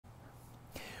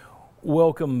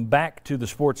Welcome back to the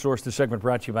Sports Source. This segment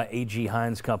brought to you by A.G.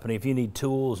 Hines Company. If you need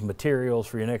tools, materials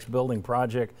for your next building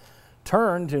project,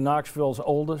 turn to Knoxville's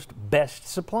oldest, best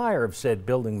supplier of said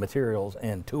building materials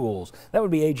and tools. That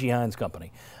would be A.G. Hines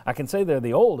Company. I can say they're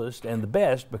the oldest and the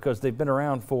best because they've been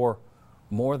around for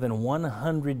more than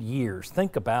 100 years.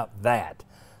 Think about that.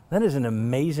 That is an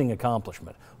amazing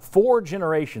accomplishment. 4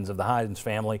 generations of the Hines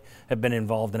family have been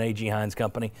involved in A.G. Hines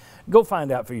Company. Go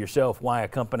find out for yourself why a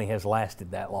company has lasted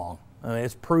that long. I mean,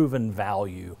 it's proven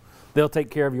value. They'll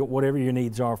take care of you, whatever your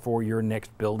needs are for your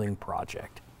next building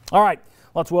project. All right,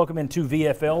 let's welcome in 2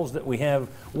 VFLs that we have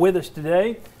with us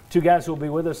today. 2 guys who will be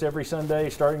with us every Sunday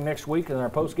starting next week in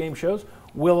our post-game shows.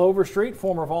 Will Overstreet,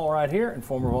 former Vol right here, and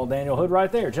former Vol Daniel Hood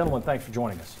right there. Gentlemen, thanks for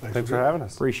joining us. Thanks for having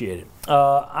us. Appreciate it.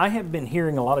 I have been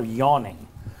hearing a lot of yawning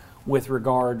with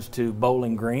regards to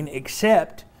Bowling Green,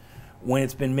 except when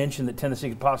it's been mentioned that Tennessee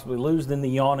could possibly lose, then the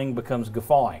yawning becomes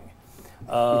guffawing.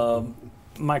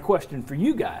 My question for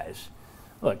you guys,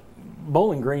 look,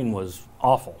 Bowling Green was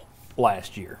awful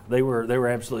last year. They were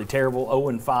absolutely terrible,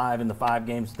 0-5 in the 5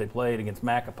 games that they played against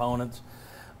MAC opponents.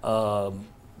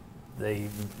 They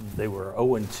were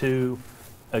 0-2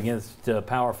 against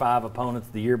Power 5 opponents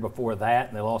the year before that,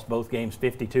 and they lost both games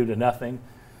 52-0.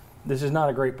 This is not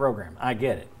a great program. I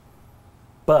get it.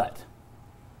 But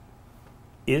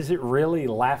is it really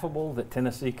laughable that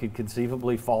Tennessee could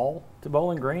conceivably fall to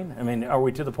Bowling Green? I mean, are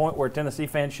we to the point where Tennessee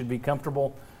fans should be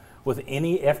comfortable with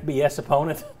any FBS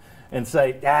opponent and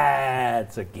say,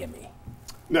 it's a gimme?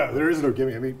 No, there is no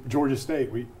gimme. I mean, Georgia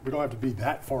State, we don't have to be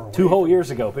that far away. 2 whole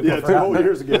years ago. 2 whole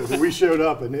years ago. We showed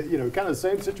up, and, kind of the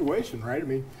same situation, right? I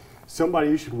mean, somebody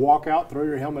you should walk out, throw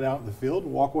your helmet out in the field,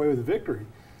 and walk away with a victory.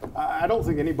 I don't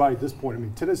think anybody at this point, I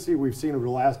mean, Tennessee, we've seen over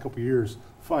the last couple of years,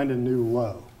 find a new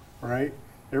low, right?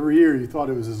 Every year you thought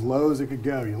it was as low as it could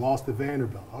go. You lost to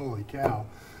Vanderbilt. Holy cow.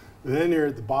 Then you're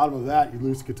at the bottom of that. You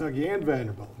lose to Kentucky and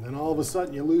Vanderbilt. And then all of a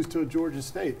sudden you lose to a Georgia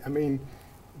State. I mean,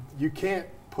 you can't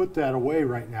put that away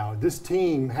right now. This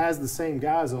team has the same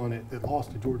guys on it that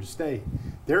lost to Georgia State.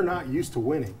 They're not used to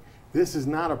winning. This is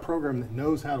not a program that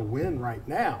knows how to win right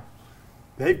now.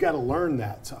 They've got to learn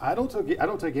that. So I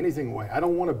don't take anything away. I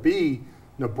don't want to be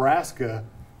Nebraska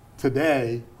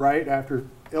today, right, after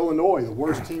Illinois, the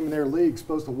worst team in their league,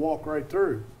 supposed to walk right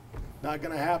through. Not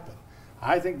going to happen.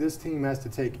 I think this team has to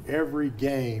take every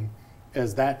game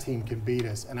as that team can beat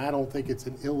us, and I don't think it's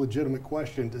an illegitimate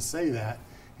question to say that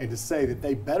and to say that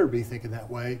they better be thinking that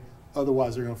way,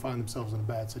 otherwise they're going to find themselves in a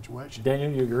bad situation.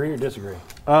 Daniel, you agree or disagree?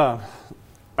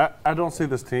 I don't see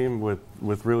this team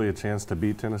with really a chance to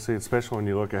beat Tennessee, especially when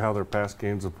you look at how their past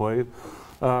games have played.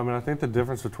 And I think the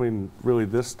difference between really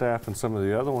this staff and some of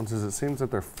the other ones is it seems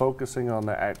that they're focusing on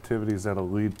the activities that'll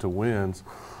lead to wins.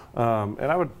 And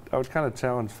I would kind of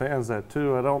challenge fans that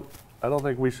too. I don't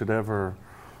think we should ever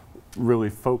really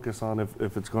focus on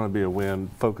if it's going to be a win,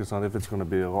 focus on if it's going to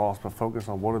be a loss, but focus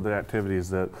on what are the activities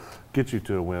that get you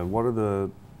to a win. What are the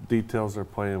details they're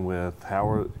playing with? How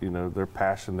are their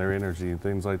passion, their energy, and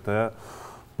things like that.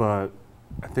 But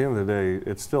at the end of the day,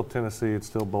 it's still Tennessee. It's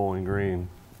still Bowling Green.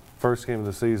 First game of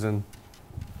the season,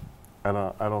 I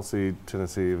don't see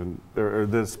Tennessee or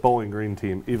this Bowling Green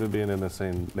team even being in the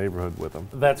same neighborhood with them.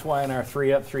 That's why in our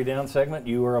 3 up, 3 down segment,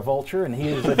 you were a vulture and he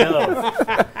is a dove.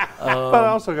 But I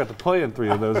also got to play in 3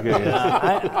 of those games.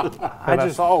 I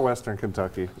saw Western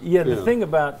Kentucky. Yeah, the thing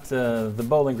about the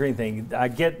Bowling Green thing, I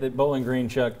get that Bowling Green,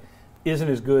 Chuck, isn't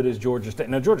as good as Georgia State.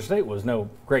 Now, Georgia State was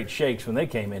no great shakes when they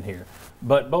came in here,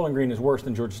 but Bowling Green is worse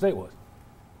than Georgia State was.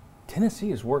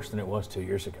 Tennessee is worse than it was 2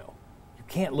 years ago. You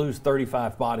can't lose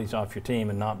 35 bodies off your team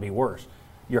and not be worse.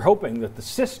 You're hoping that the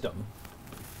system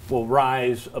will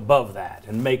rise above that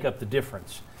and make up the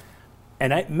difference.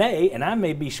 And I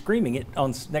may be screaming it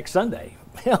on next Sunday.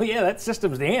 Hell yeah, that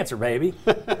system's the answer, baby.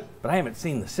 But I haven't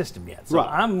seen the system yet. So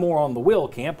I'm more on the Will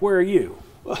camp. Where are you?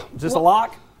 Is this a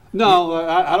lock? No,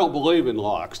 I don't believe in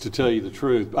locks, to tell you the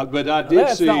truth. But I did see.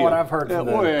 That's not what I've heard from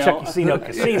the Chuck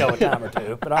Casino a time or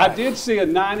two. But I did see a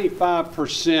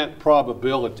 95%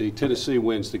 probability Tennessee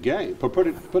wins the game. But put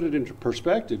it into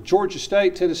perspective. Georgia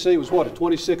State, Tennessee was what, a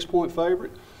 26-point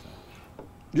favorite?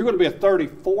 You're going to be a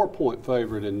 34-point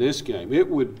favorite in this game. It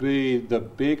would be the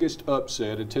biggest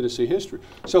upset in Tennessee history.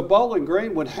 So Bowling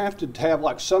Green would have to have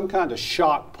like some kind of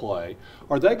shock play,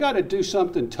 or they got to do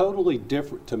something totally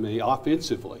different to me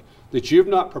offensively that you've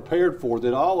not prepared for,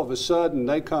 that all of a sudden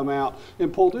they come out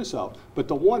and pull this off. But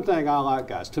the one thing I like,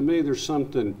 guys, to me there's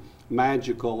something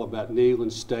magical about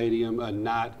Neyland Stadium, a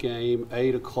night game,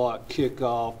 8 o'clock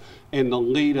kickoff, and the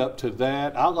lead up to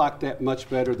that. I like that much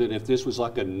better than if this was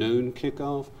like a noon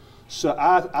kickoff. So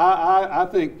I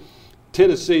think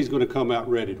Tennessee's going to come out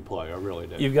ready to play. I really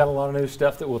do. You've got a lot of new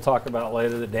stuff that we'll talk about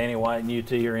later that Danny White and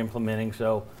UT are implementing.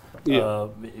 So, Yeah.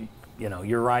 you know,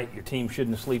 you're right. Your team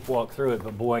shouldn't sleepwalk through it.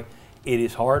 But, boy, it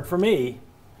is hard for me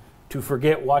to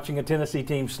forget watching a Tennessee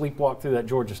team sleepwalk through that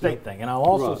Georgia State thing. And I'll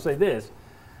also Right. say this.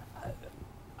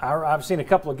 I've seen a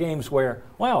couple of games where,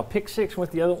 wow, pick six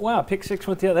went the other. Wow, pick six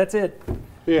went the other. That's it.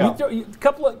 Yeah. A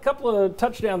couple of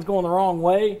touchdowns going the wrong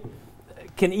way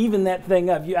can even that thing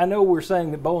up. I know we're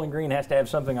saying that Bowling Green has to have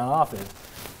something on offense,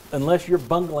 unless you're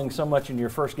bungling so much in your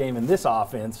first game in this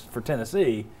offense for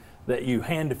Tennessee that you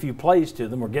hand a few plays to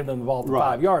them or give them the ball at the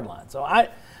Right. 5-yard line. So I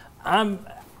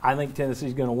think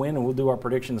Tennessee's going to win, and we'll do our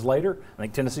predictions later. I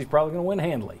think Tennessee's probably going to win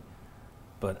handily.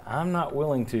 But I'm not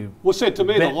willing to Well, see, to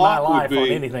me, the bet my lock life would on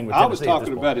be, anything with I was Tennessee at this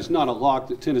talking point. about, it's not a lock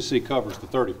that Tennessee covers the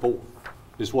 34,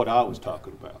 is what I was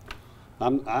talking about. I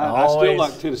still Always.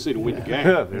 like Tennessee to win the game.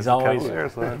 There's He's the always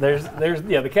Cavaliers line.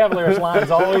 the Cavaliers line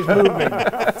is always moving.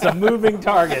 It's a moving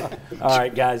target. All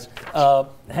right, guys,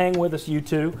 hang with us, you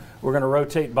two. We're going to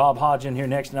rotate Bob Hodge in here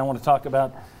next, and I want to talk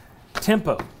about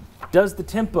tempo. Does the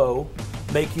tempo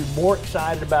make you more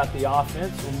excited about the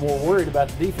offense or more worried about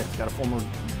the defense? Got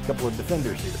a couple of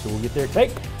defenders here, so we'll get their take.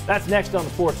 That's next on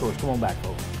the Sports Source. Come on back,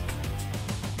 folks.